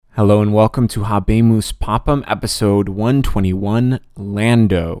Hello and welcome to Habemus Papam, episode 121,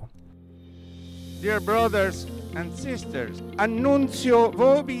 Lando. Dear brothers and sisters, Annuncio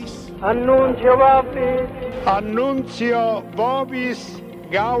vobis, Annuncio vobis, Annuncio vobis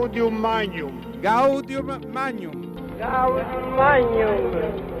Gaudium Magnum, Gaudium Magnum, Gaudium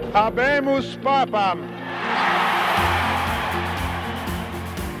Magnum, Habemus Papam.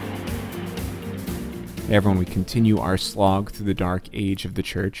 Hey everyone, we continue our slog through the dark age of the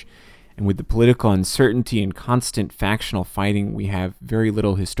church, and with the political uncertainty and constant factional fighting, we have very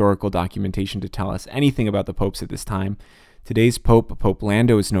little historical documentation to tell us anything about the popes at this time. Today's pope, Pope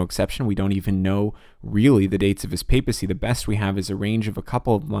Lando, is no exception. We don't even know really the dates of his papacy. The best we have is a range of a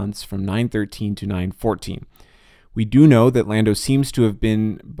couple of months from 913 to 914. We do know that Lando seems to have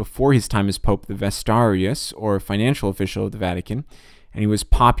been, before his time as pope, the Vestarius, or financial official of the Vatican, and he was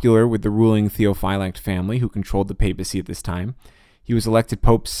popular with the ruling Theophylacte family, who controlled the papacy at this time. He was elected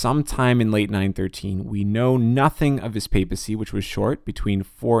pope sometime in late 913. We know nothing of his papacy, which was short, between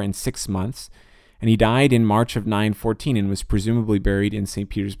 4 and 6 months, and he died in March of 914 and was presumably buried in St.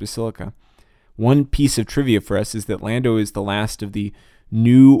 Peter's Basilica. One piece of trivia for us is that Lando is the last of the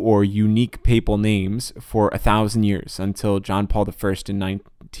new or unique papal names for 1,000 years, until John Paul I in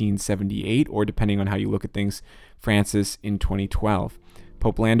 1978, or depending on how you look at things, Francis in 2012.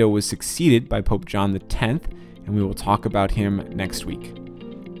 Pope Lando was succeeded by Pope John X, and we will talk about him next week.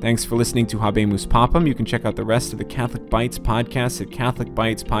 Thanks for listening to Habemus Papam. You can check out the rest of the Catholic Bites podcast at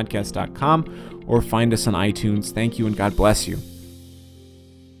catholicbitespodcast.com or find us on iTunes. Thank you and God bless you.